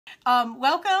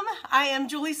Welcome. I am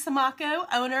Julie Samaco,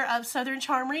 owner of Southern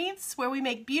Charm Wreaths, where we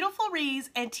make beautiful wreaths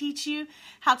and teach you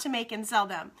how to make and sell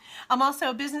them. I'm also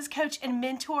a business coach and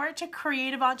mentor to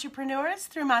creative entrepreneurs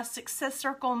through my Success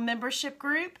Circle membership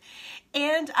group.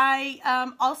 And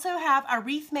I also have a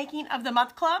Wreath Making of the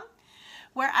Month Club,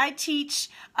 where I teach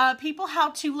people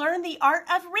how to learn the art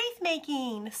of wreath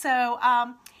making. So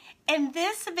in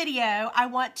this video, I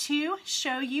want to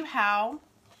show you how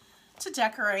to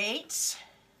decorate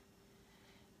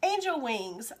angel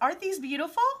wings. Aren't these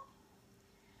beautiful?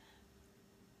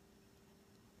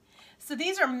 So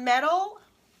these are metal.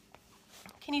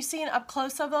 Can you see an up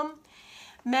close of them?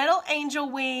 Metal angel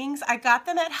wings. I got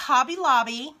them at Hobby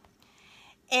Lobby.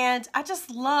 And I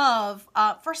just love,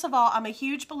 first of all, I'm a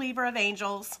huge believer of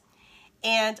angels.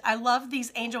 And I love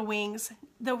these angel wings.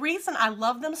 The reason I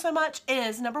love them so much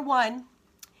is, number one,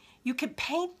 you could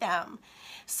paint them.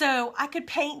 So I could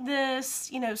paint this,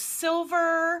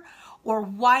 silver or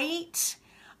white.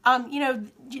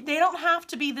 They don't have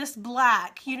to be this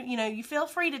black. You feel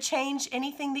free to change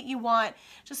anything that you want.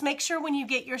 Just make sure when you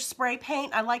get your spray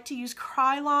paint, I like to use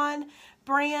Krylon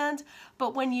brand,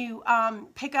 but when you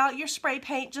pick out your spray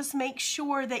paint, just make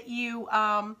sure that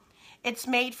it's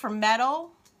made from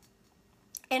metal,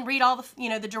 and read all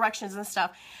the the directions and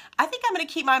stuff. I think I'm going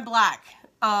to keep mine black.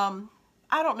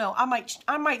 I don't know.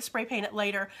 I might spray paint it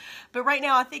later, but right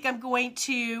now I think I'm going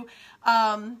to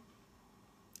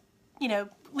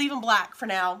leave them black for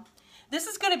now. This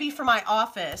is going to be for my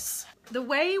office. The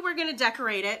way we're going to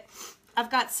decorate it, I've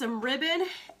got some ribbon,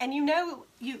 and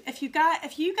if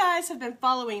you guys have been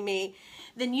following me,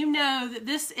 then you know that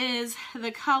this is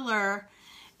the color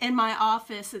in my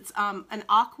office. It's an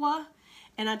aqua,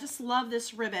 and I just love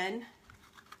this ribbon.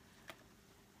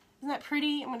 Isn't that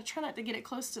pretty? I'm going to try not to get it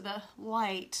close to the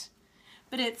light,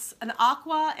 but it's an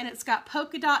aqua, and it's got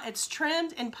polka dot. It's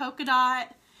trimmed in polka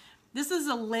dot. This is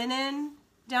a linen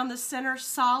down the center,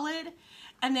 solid,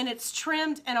 and then it's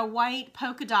trimmed in a white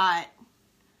polka dot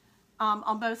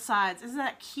on both sides. Isn't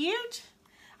that cute?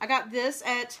 I got this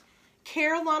at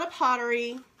Carolina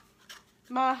Pottery,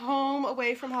 my home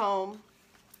away from home.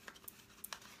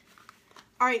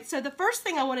 All right, so the first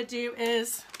thing I want to do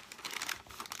is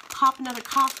pop another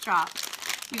cough drop,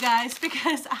 you guys,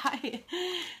 because I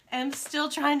am still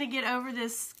trying to get over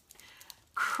this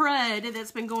crud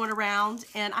that's been going around,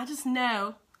 and I just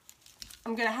know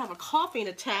I'm gonna have a coughing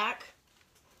attack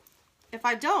if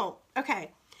I don't.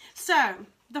 Okay, so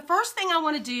the first thing I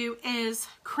want to do is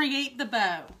create the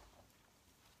bow,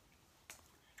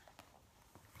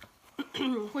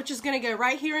 which is going to go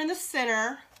right here in the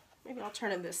center. Maybe I'll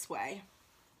turn it this way.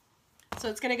 So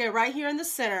it's going to go right here in the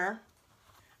center.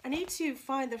 I need to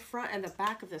find the front and the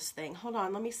back of this thing. Hold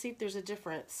on, let me see if there's a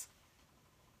difference.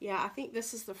 Yeah, I think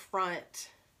this is the front.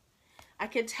 I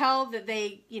could tell that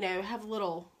they, have a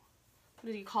little,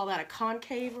 what do you call that, a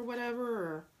concave or whatever,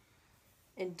 or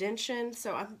indentation.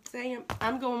 So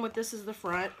I'm going with this as the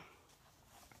front.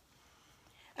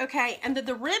 Okay, and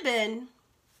the ribbon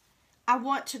I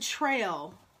want to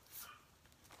trail.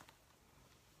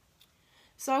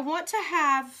 So I want to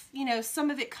have,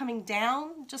 some of it coming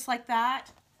down just like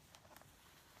that.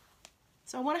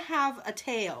 So I want to have a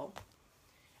tail.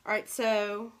 All right,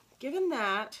 so given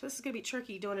that, this is going to be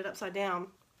tricky doing it upside down.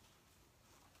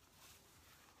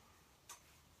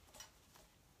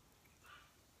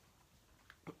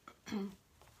 I'm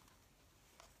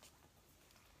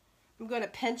going to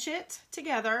pinch it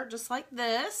together just like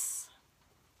this.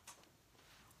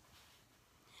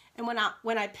 And when I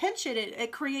pinch it,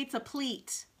 it creates a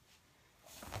pleat.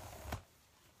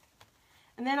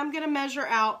 And then I'm going to measure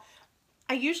out.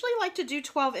 I usually like to do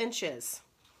 12 inches.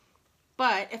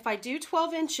 But if I do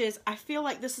 12 inches, I feel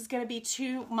like this is going to be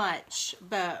too much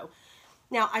bow.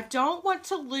 Now, I don't want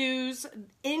to lose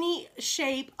any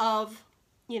shape of,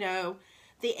 the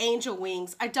angel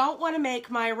wings. I don't want to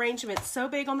make my arrangement so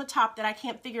big on the top that I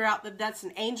can't figure out that that's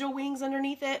an angel wings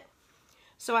underneath it.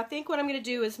 So I think what I'm going to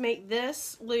do is make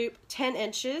this loop 10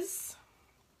 inches.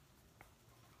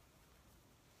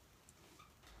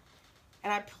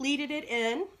 And I pleated it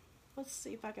in. Let's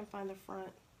see if I can find the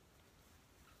front.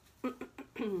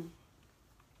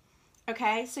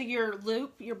 Okay, so your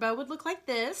bow would look like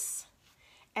this.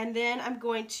 And then I'm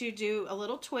going to do a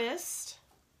little twist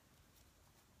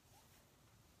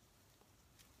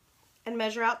and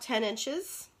measure out 10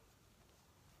 inches.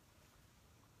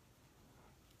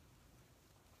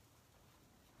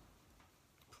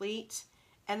 Pleat,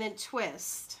 and then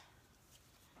twist.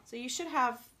 So you should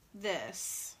have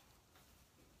this.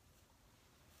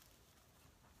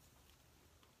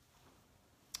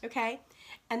 Okay,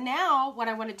 and now what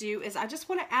I want to do is I just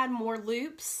want to add more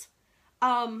loops.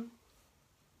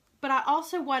 but I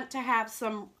also want to have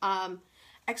some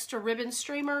extra ribbon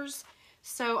streamers.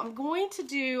 So I'm going to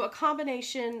do a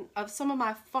combination of some of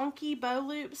my funky bow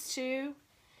loops too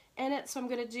in it. So I'm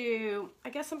going to do,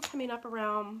 I guess I'm coming up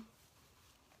around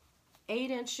 8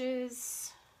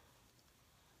 inches,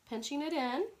 pinching it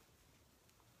in.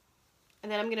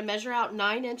 And then I'm going to measure out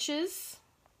 9 inches.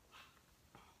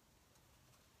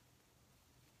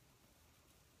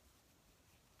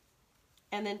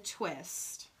 And then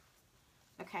twist.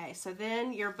 Okay, so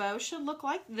then your bow should look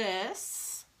like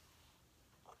this.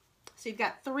 So you've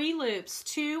got 3 loops,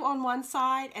 2 on one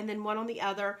side and then 1 on the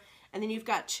other, and then you've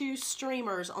got 2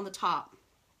 streamers on the top.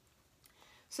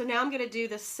 So now I'm going to do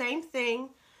the same thing,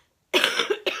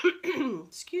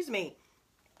 excuse me,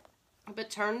 but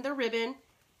turn the ribbon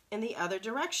in the other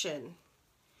direction.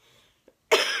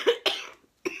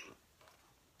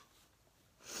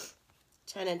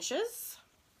 10 inches.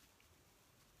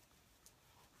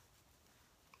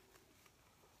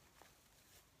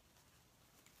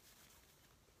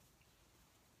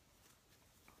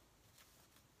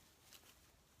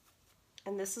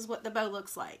 And this is what the bow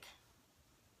looks like.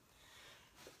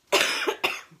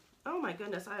 Oh my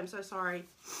goodness, I am so sorry.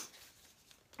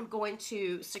 I'm going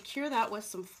to secure that with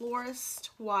some florist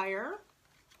wire.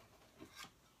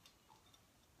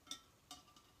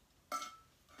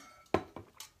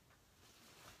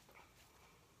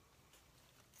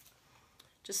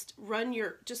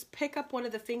 Just pick up one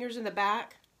of the fingers in the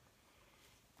back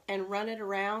and run it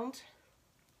around.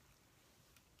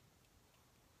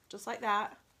 Just like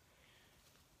that.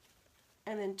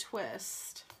 And then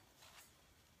twist.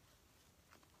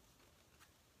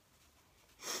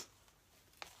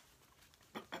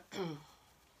 I'm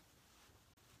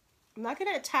not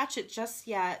going to attach it just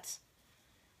yet.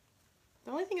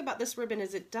 The only thing about this ribbon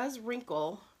is it does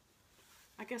wrinkle.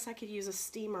 I guess I could use a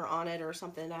steamer on it or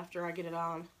something after I get it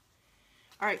on.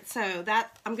 Alright, so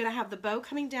that I'm going to have the bow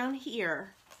coming down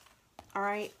here.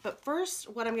 Alright, but first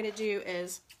what I'm going to do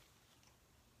is,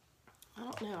 I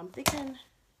don't know, I'm thinking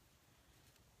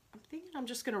I'm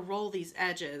just going to roll these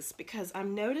edges because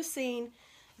I'm noticing,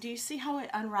 do you see how it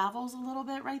unravels a little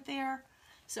bit right there?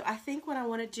 So I think what I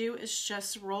want to do is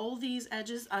just roll these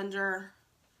edges under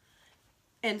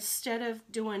instead of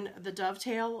doing the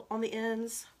dovetail on the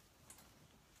ends,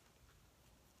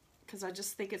 because I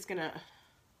just think it's going to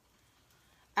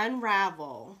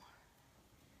unravel.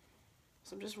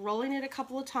 So I'm just rolling it a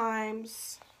couple of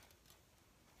times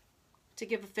to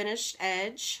give a finished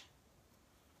edge.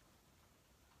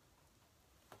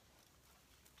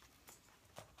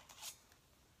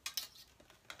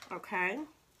 Okay.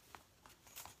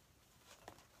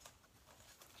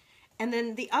 And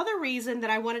then the other reason that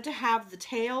I wanted to have the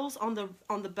tails on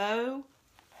the bow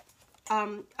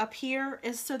up here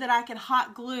is so that I can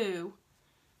hot glue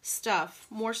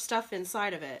more stuff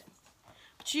inside of it.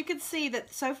 But you can see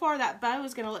that so far that bow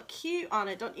is going to look cute on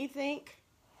it, don't you think?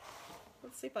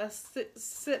 Let's see if I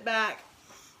sit back.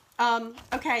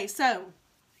 Okay, so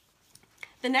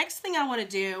the next thing I want to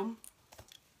do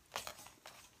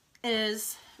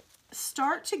is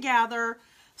start to gather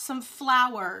some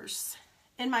flowers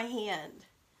in my hand.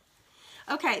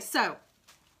 Okay, so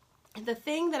the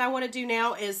thing that I want to do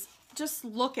now is just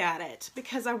look at it,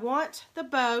 because I want the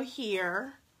bow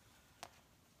here,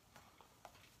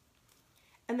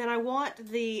 and then I want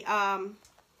the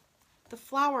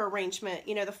flower arrangement,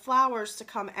 you know, the flowers to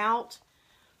come out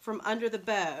from under the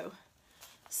bow.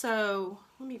 So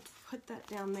let me put that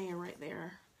down there, right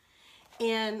there.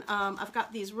 And I've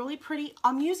got these really pretty,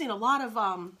 I'm using a lot of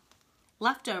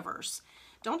leftovers.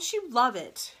 Don't you love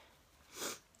it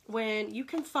when you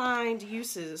can find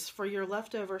uses for your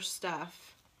leftover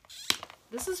stuff?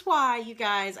 This is why, you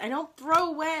guys, I don't throw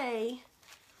away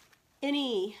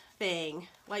anything.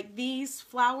 Like these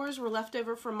flowers were left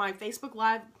over from my Facebook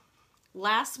Live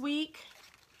last week.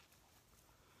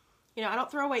 You know, I don't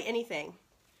throw away anything.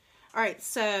 All right,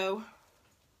 so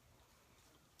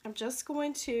I'm just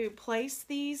going to place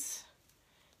these,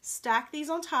 stack these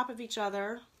on top of each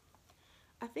other.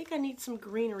 I think I need some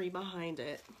greenery behind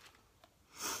it.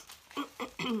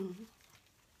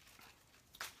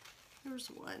 Here's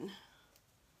one.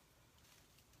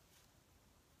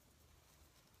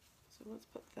 So let's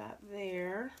put that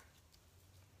there.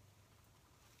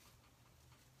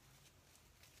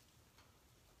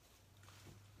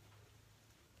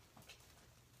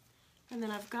 And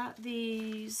then I've got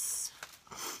these.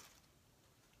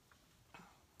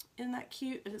 Isn't that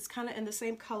cute? And it's kind of in the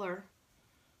same color.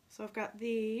 So I've got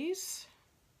these.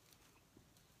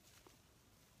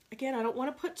 Again, I don't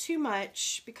want to put too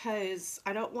much because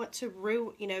I don't want to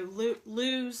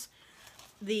lose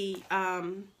the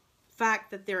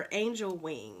fact that they're angel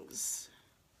wings.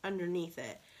 underneath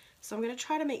it. So I'm going to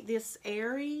try to make this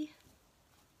airy.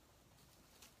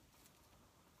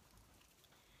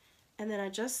 And then I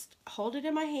just hold it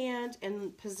in my hand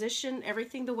and position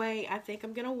everything the way I think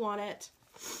I'm going to want it.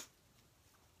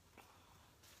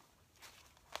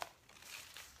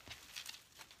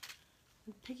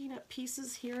 I'm picking up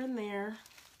pieces here and there.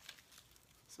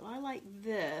 So I like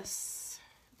this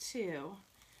too.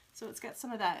 So it's got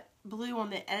some of that blue on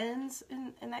the ends,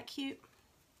 and that cute.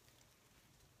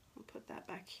 I'll put that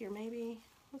back here maybe.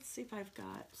 Let's see if I've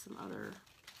got some other.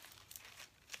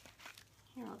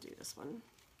 Here, I'll do this one.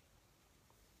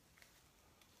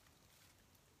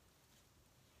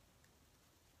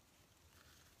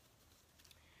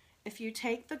 If you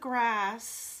take the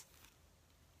grass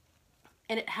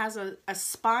and it has a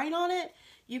spine on it,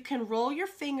 you can roll your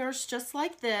fingers just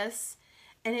like this,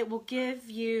 and it will give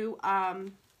you,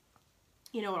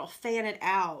 you know, it'll fan it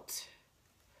out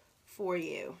for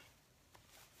you.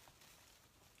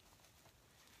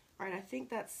 All right, I think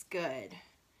that's good.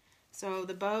 So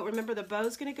the bow, remember the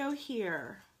bow's gonna go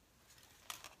here.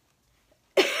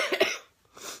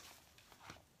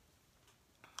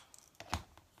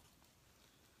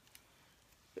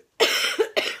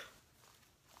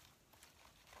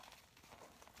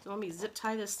 So let me zip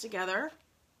tie this together.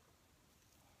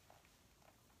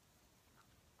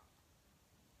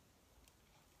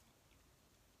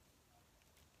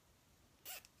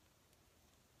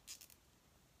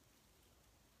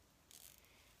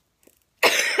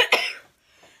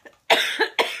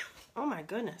 Oh my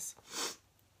goodness.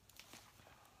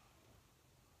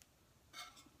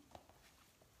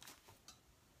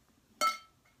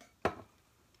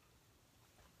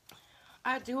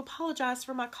 I do apologize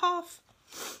for my cough.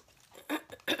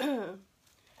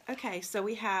 Okay, so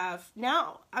we have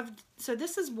now, so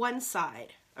this is one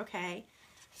side, okay?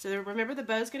 So remember the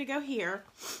bow's going to go here.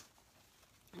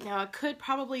 Now I could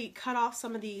probably cut off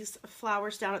some of these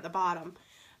flowers down at the bottom,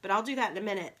 but I'll do that in a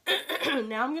minute.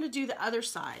 Now I'm going to do the other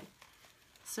side.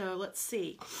 So let's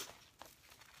see.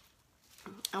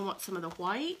 I want some of the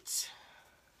white.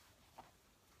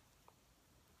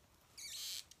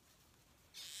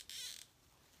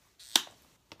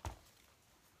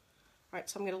 All right,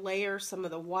 so I'm going to layer some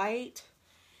of the white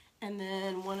and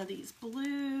then one of these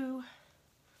blue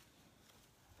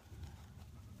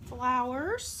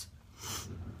flowers.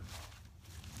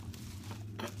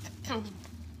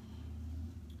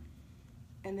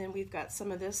 And then we've got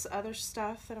some of this other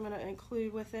stuff that I'm going to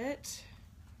include with it.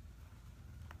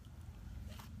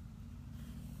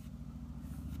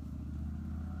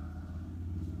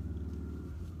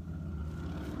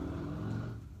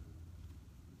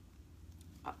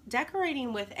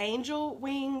 Decorating with angel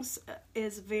wings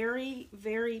is very,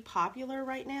 very popular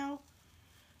right now.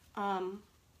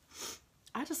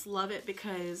 I just love it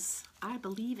because I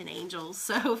believe in angels.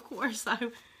 So of course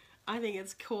I think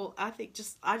it's cool. I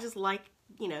just like,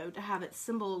 you know, to have it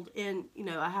symboled in, you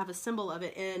know, I have a symbol of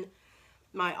it in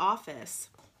my office.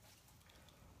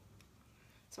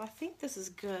 So I think this is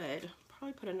good.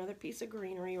 Probably put another piece of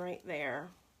greenery right there.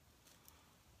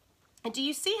 And do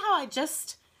you see how I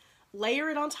just layer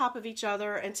it on top of each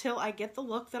other until I get the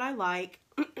look that I like?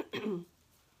 And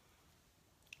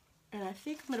I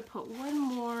think I'm going to put one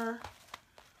more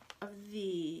of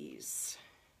these.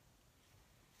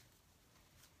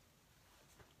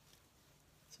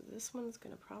 So this one's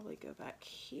going to probably go back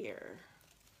here.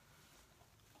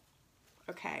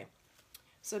 Okay,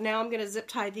 so now I'm going to zip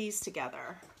tie these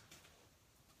together.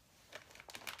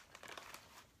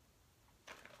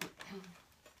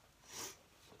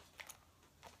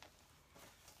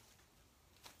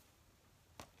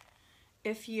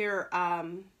 If your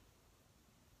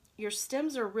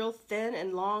stems are real thin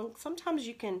and long, sometimes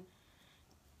you can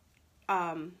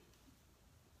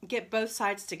get both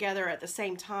sides together at the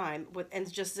same time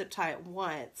and just zip tie it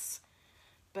once.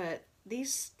 But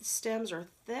these stems are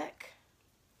thick.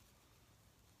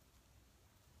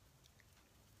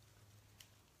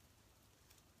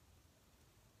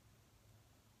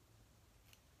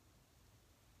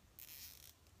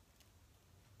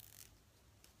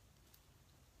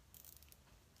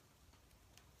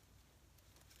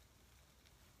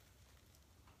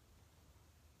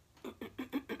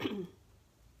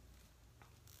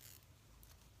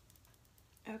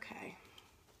 Okay.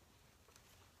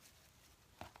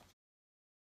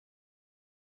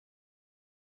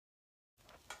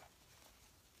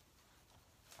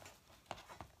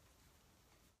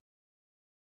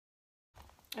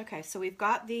 Okay, so we've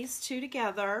got these two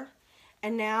together,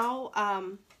 and now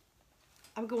I'm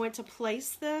going to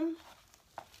place them.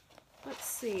 Let's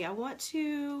see, I want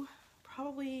to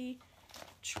probably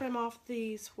trim off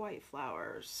these white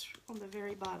flowers on the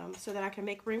very bottom so that I can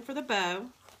make room for the bow.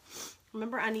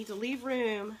 Remember, I need to leave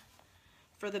room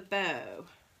for the bow.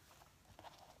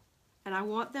 And I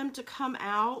want them to come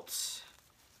out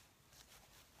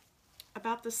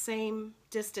about the same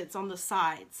distance on the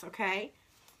sides, okay?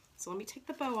 So let me take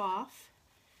the bow off.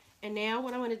 And now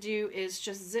what I'm going to do is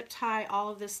just zip tie all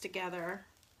of this together.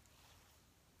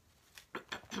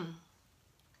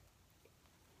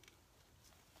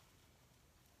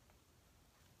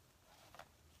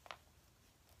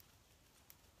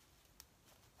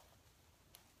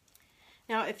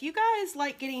 Now, if you guys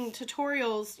like getting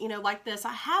tutorials, you know, like this,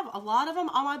 I have a lot of them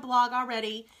on my blog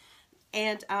already.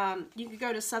 And you can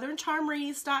go to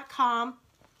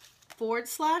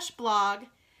southerncharmreads.com/blog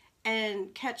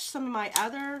and catch some of my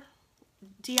other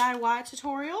DIY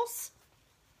tutorials.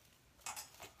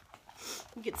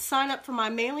 You can sign up for my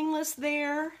mailing list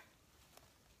there.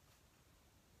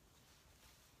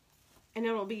 And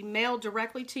it'll be mailed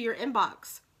directly to your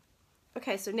inbox.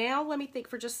 Okay, so now let me think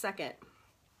for just a second.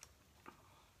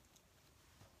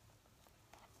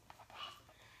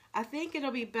 I think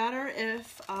it'll be better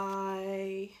if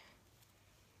I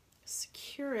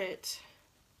secure it.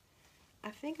 I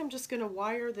think I'm just going to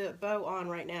wire the bow on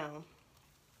right now.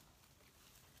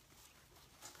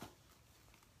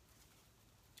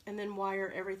 And then wire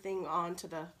everything onto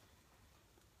the...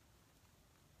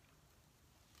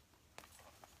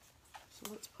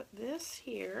 So let's put this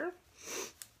here.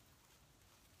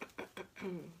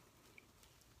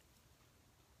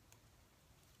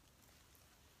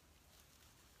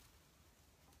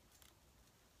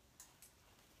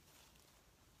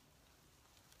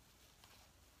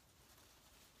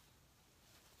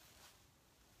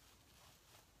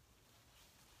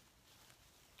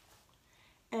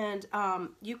 And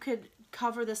you could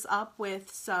cover this up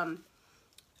with some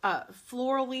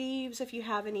floral leaves if you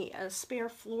have any spare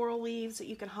floral leaves that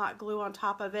you can hot glue on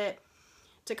top of it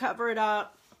to cover it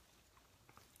up.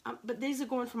 But these are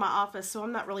going for my office, so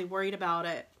I'm not really worried about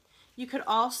it. You could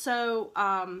also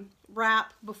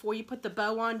wrap, before you put the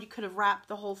bow on, you could have wrapped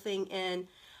the whole thing in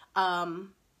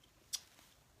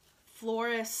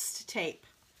florist tape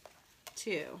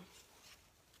too.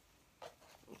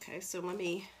 Okay, so let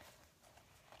me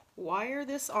wire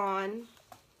this on.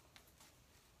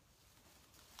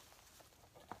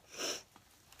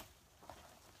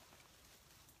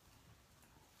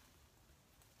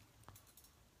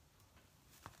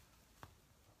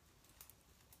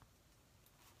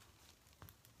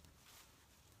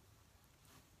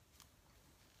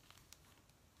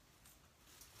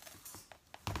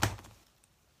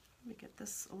 Let me get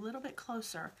this a little bit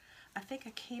closer. I think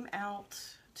I came out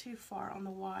too far on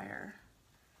the wire.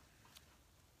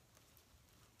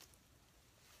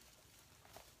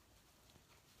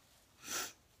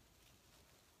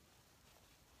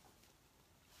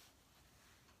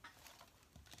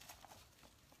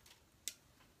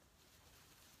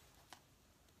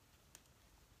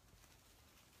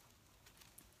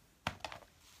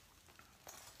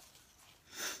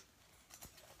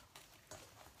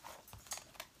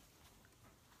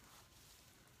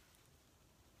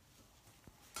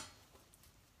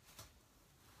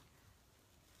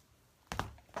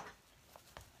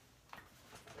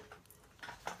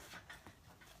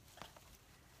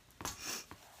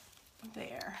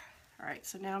 There. All right,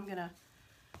 so now I'm gonna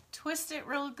twist it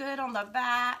real good on the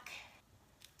back.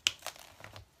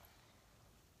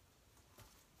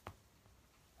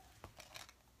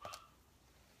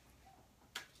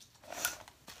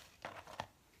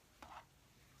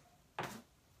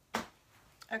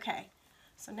 Okay,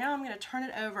 so now I'm gonna turn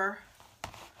it over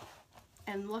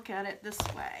and look at it this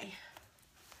way.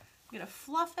 I'm gonna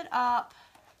fluff it up.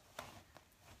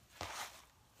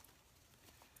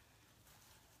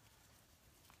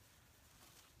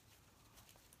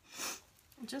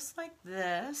 Just like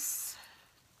this.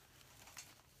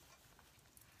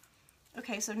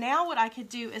 Okay, so now what I could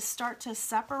do is start to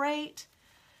separate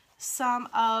some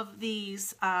of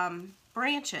these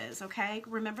branches, okay?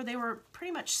 Remember, they were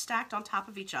pretty much stacked on top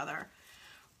of each other.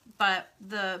 But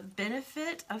the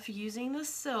benefit of using the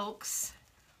silks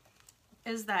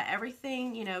is that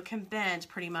everything, you know, can bend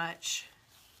pretty much.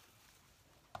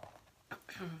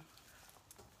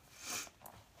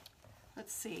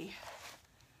 Let's see.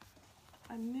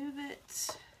 I move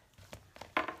it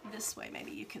this way,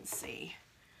 maybe you can see.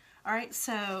 All right,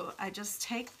 so I just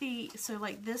take so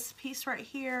like this piece right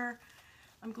here,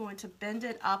 I'm going to bend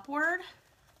it upward.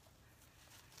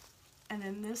 And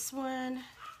then this one,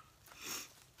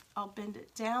 I'll bend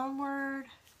it downward.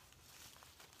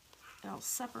 And I'll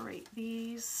separate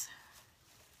these.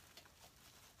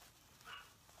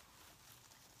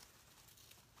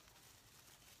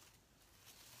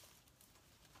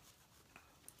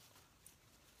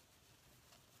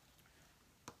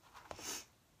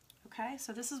 Okay,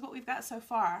 so this is what we've got so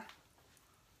far.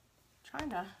 I'm trying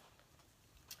to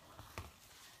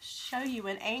show you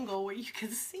an angle where you can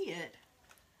see it.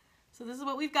 So this is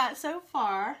what we've got so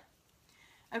far.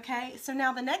 Okay, so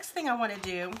now the next thing I want to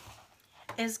do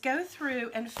is go through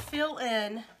and fill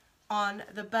in on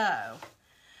the bow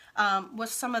with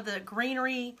some of the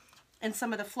greenery and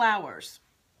some of the flowers.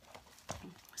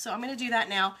 So I'm going to do that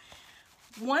now.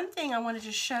 One thing I wanted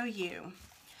to show you,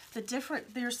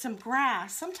 there's some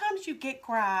grass. Sometimes you get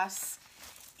grass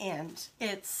and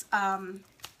it's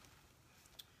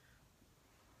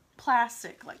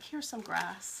plastic. Like here's some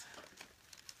grass.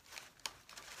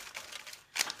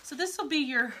 So this will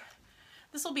be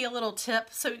a little tip.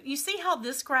 So you see how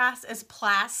this grass is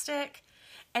plastic,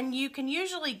 and you can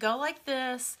usually go like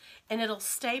this and it'll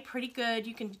stay pretty good.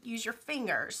 You can use your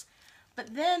fingers.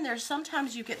 But then there's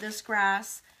sometimes you get this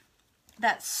grass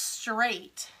that's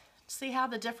straight. See how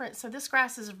the difference, so this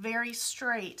grass is very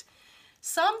straight.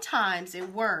 Sometimes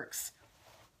it works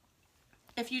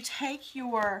if you take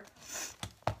your,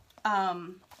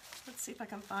 let's see if I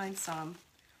can find some.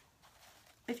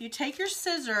 If you take your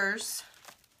scissors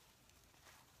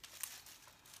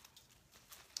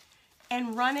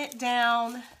and run it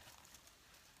down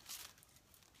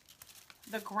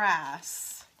the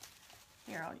grass.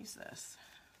 Here, I'll use this.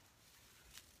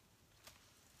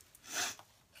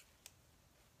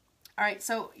 All right,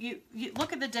 so you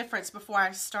look at the difference before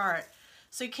I start.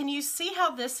 So can you see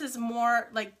how this is more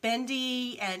like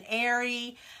bendy and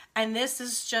airy, and this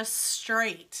is just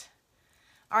straight?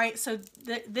 All right, so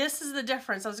this is the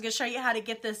difference. I was going to show you how to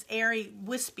get this airy,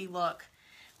 wispy look.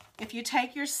 If you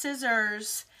take your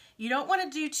scissors, you don't want to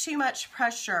do too much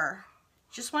pressure.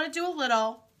 You just want to do a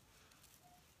little,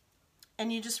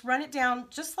 and you just run it down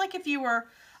just like if you were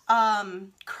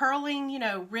curling, you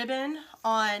know, ribbon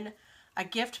on a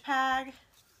gift bag.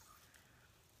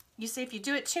 You see, if you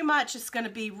do it too much, it's going to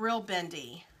be real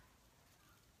bendy.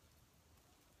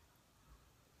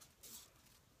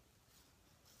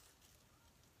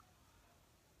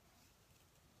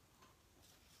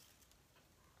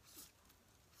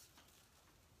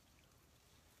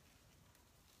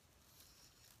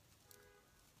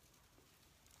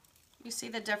 You see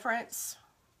the difference?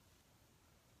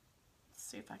 Let's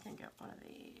see if I can get one of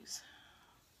these.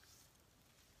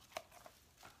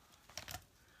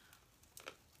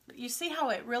 You see how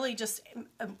it really just,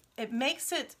 it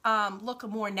makes it look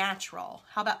more natural.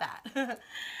 How about that?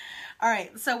 All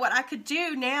right, so what I could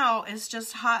do now is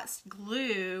just hot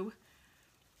glue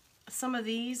some of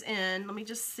these in. Let me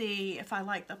just see if I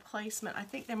like the placement. I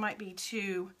think there might be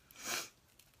two.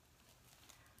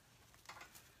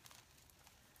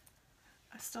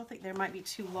 I still think there might be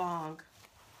too long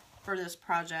for this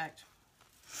project.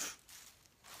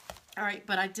 All right,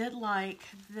 but I did like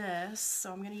this,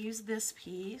 so I'm going to use this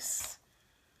piece.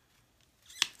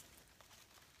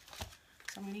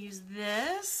 So I'm going to use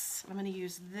this, I'm going to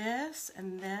use this,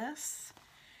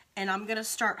 and I'm going to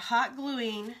start hot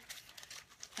gluing.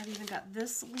 I've even got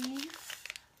this leaf.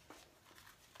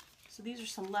 So these are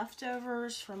some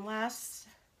leftovers from last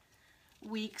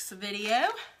week's video.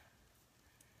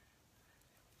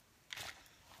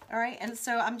 All right, and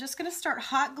so I'm just going to start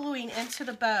hot gluing into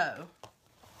the bow.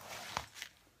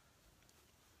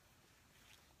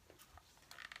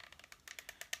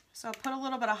 So I'll put a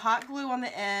little bit of hot glue on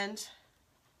the end,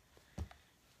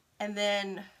 and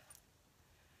then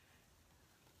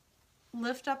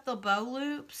lift up the bow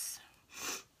loops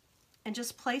and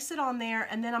just place it on there,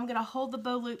 and then I'm going to hold the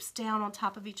bow loops down on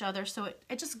top of each other so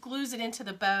it just glues it into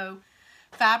the bow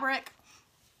fabric.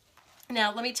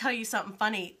 Now let me tell you something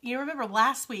funny. You remember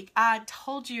last week I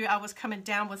told you I was coming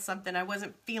down with something. I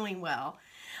wasn't feeling well.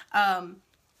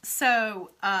 So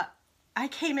I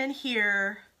came in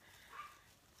here,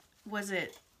 was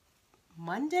it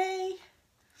Monday,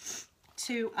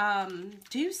 to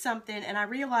do something, and I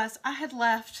realized I had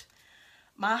left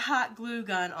my hot glue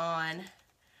gun on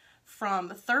from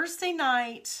Thursday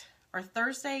night, or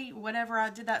Thursday, whatever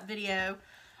I did that video,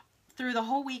 through the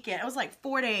whole weekend. It was like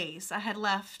 4 days I had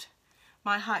left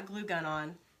my hot glue gun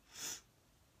on.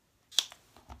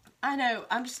 I know,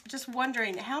 I'm just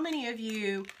wondering, how many of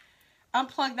you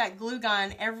unplug that glue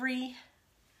gun every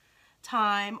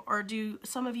time, or do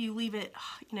some of you leave it,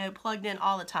 you know, plugged in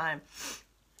all the time?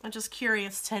 I'm just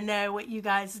curious to know what you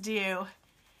guys do.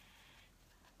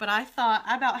 But I thought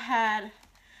I about had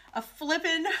a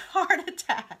flippin' heart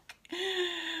attack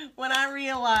when I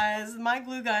realized my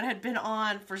glue gun had been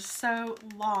on for so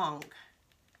long.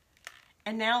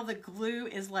 And now the glue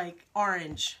is like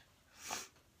orange.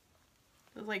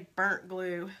 It's like burnt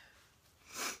glue.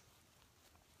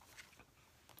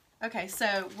 Okay,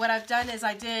 so what I've done is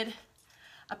I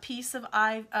a piece of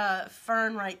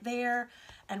fern right there,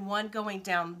 and one going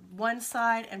down one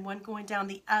side and one going down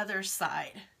the other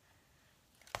side.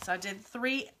 So I did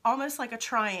 3, almost like a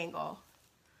triangle.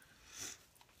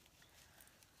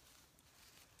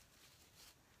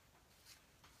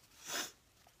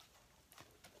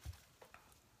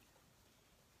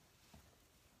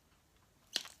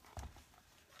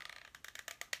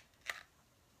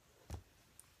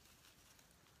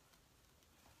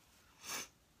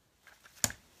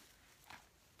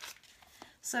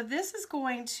 So this is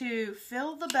going to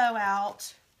fill the bow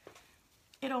out.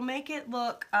 It'll make it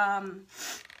look,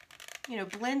 you know,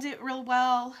 blend it real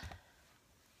well.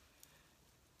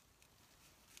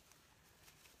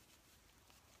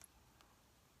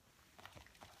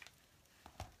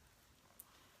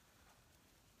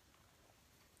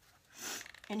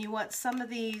 And you want some of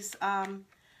these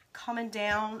coming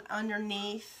down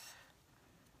underneath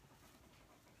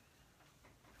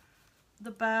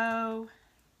the bow.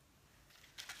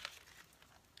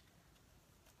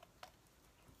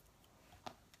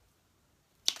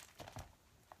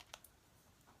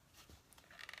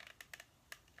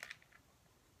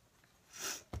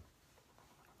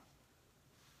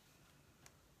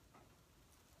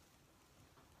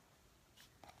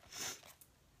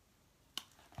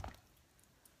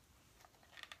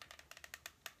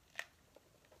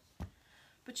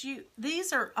 But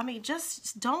these are, I mean,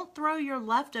 just don't throw your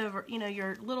leftover, you know,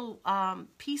 your little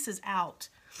pieces out,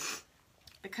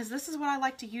 because this is what I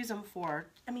like to use them for.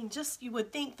 I mean, just, you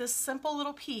would think this simple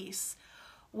little piece,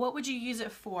 what would you use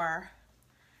it for?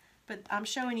 But I'm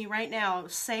showing you right now,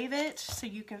 save it so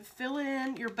you can fill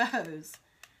in your bows.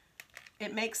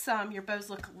 It makes your bows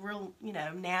look real, you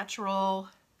know, natural.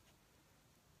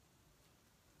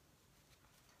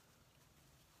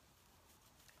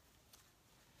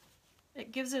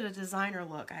 It gives it a designer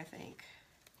look, I think.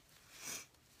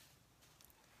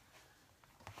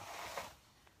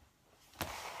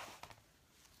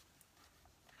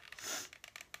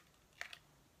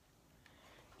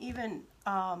 Even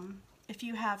if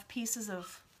you have pieces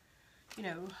of, you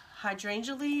know,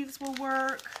 hydrangea leaves will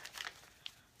work.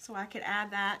 So I could add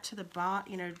that to the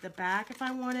you know, the back if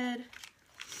I wanted.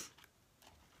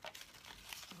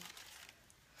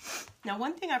 Now,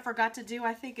 one thing I forgot to do,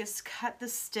 I think, is cut the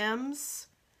stems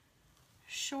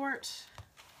short.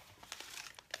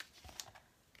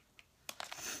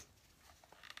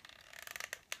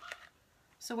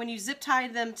 So when you zip tie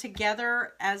them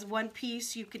together as one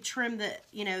piece, you could trim the,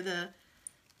 you know,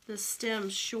 the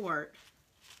stems short.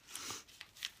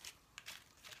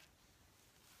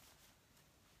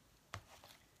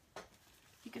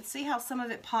 You can see how some of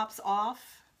it pops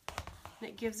off and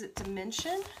it gives it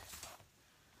dimension.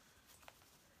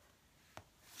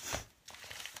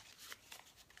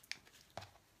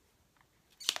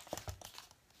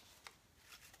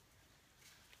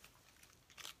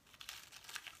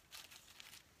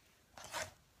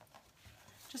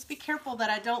 Just be careful that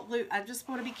I don't lose. I just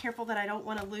want to be careful that I don't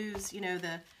want to lose, you know,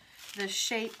 the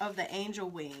shape of the angel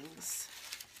wings.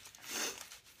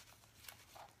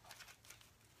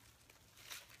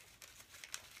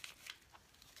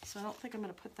 So I don't think I'm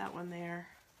going to put that one there.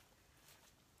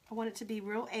 I want it to be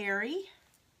real airy.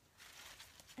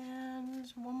 And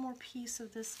one more piece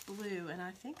of this blue, and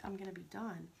I think I'm going to be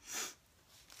done.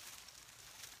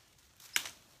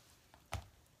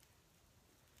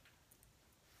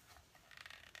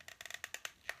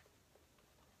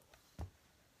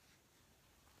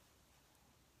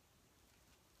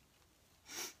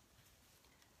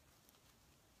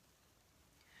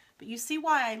 But you see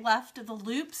why I left the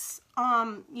loops?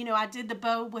 You know, I did the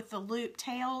bow with the loop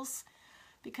tails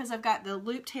because I've got the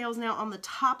loop tails now on the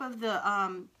top of the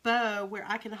bow where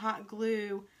I can hot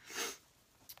glue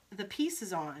the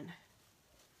pieces on.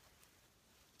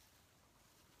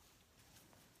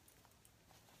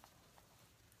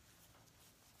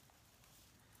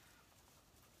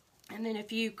 And then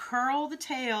if you curl the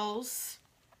tails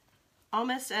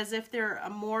almost as if they're a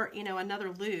more, you know,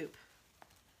 another loop,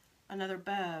 another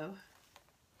bow.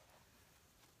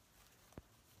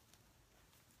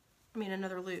 I mean,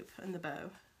 another loop in the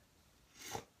bow.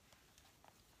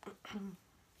 I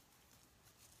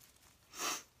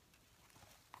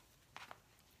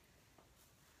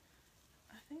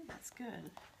think that's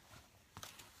good.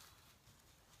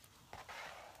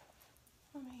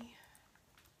 I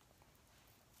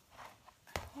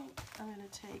think I'm going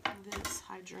to take this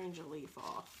hydrangea leaf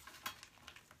off.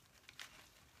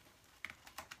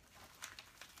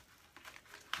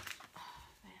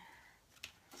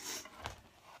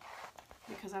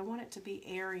 Because I want it to be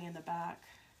airy in the back.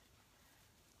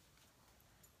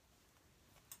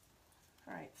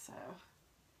 All right, so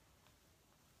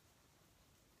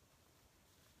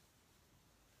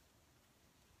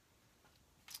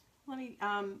Let me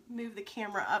move the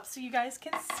camera up so you guys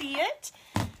can see it.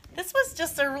 This was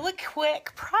just a really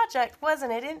quick project,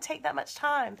 wasn't it? It didn't take that much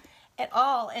time at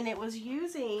all, and it was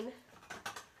using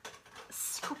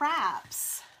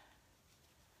scraps.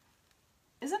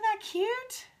 Isn't that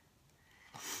cute?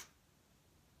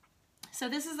 So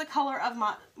this is the color of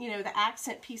my, the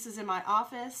accent pieces in my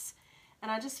office,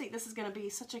 and I just think this is going to be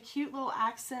such a cute little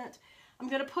accent. I'm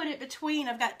going to put it between,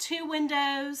 I've got 2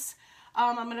 windows.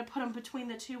 I'm going to put them between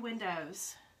the 2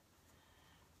 windows.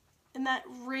 Isn't that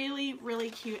really, really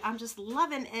cute? I'm just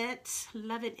loving it,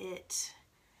 loving it.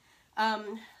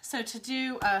 So to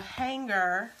do a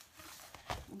hanger,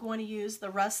 I'm going to use the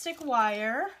rustic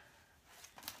wire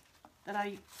that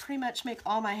I pretty much make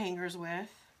all my hangers with.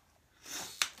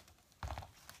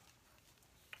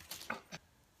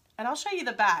 And I'll show you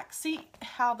the back. See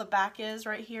how the back is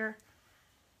right here?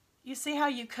 You see how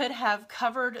you could have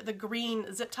covered the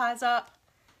green zip ties up?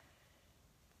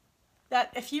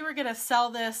 That if you were going to sell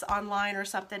this online or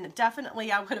something,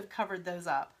 definitely I would have covered those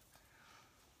up.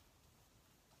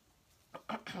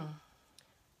 Let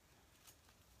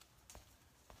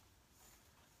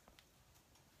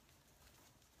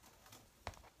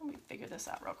me figure this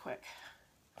out real quick.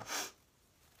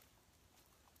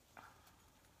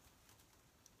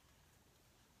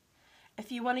 If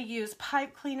you want to use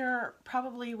pipe cleaner,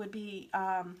 probably would be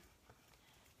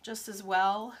just as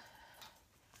well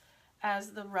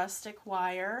as the rustic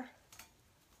wire.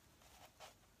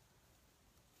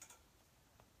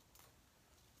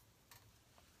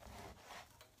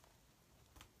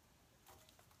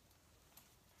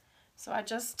 So I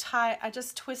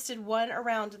just twisted one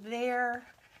around there.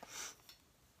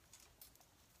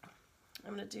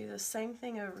 I'm going to do the same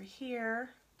thing over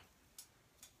here.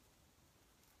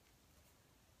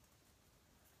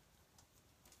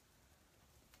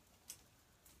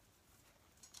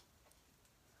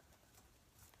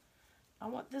 I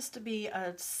want this to be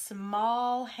a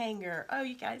small hanger. Oh,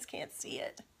 you guys can't see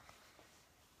it.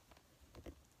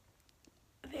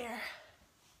 There.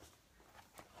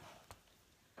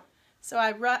 So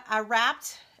I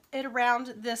wrapped it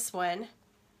around this one,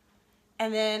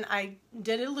 and then I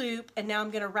did a loop, and now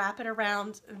I'm going to wrap it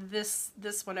around this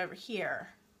one over here.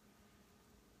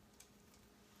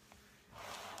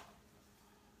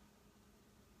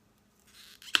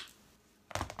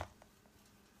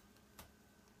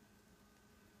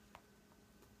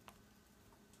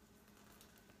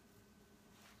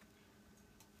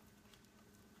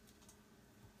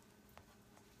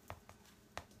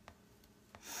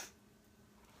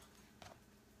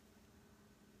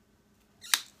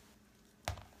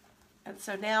 And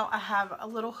so now I have a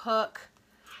little hook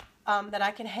that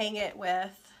I can hang it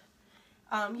with.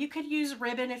 You could use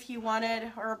ribbon if you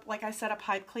wanted, or like I said, a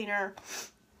pipe cleaner.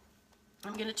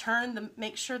 I'm going to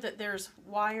make sure that there's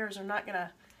wires are not going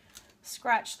to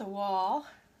scratch the wall.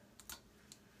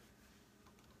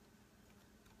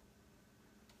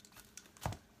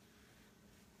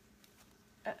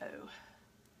 Uh-oh.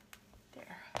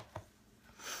 There.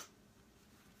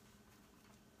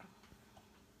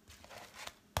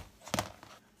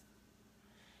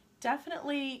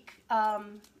 Definitely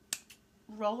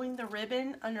rolling the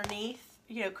ribbon underneath,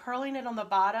 curling it on the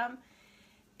bottom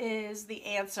is the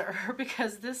answer,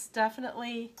 because this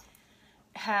definitely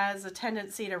has a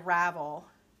tendency to ravel.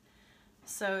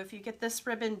 So if you get this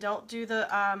ribbon, don't do the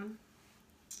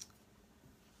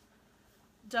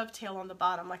dovetail on the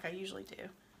bottom like I usually do.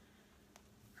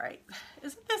 All right,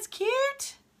 isn't this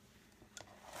cute?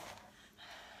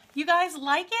 You guys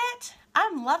like it?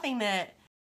 I'm loving it.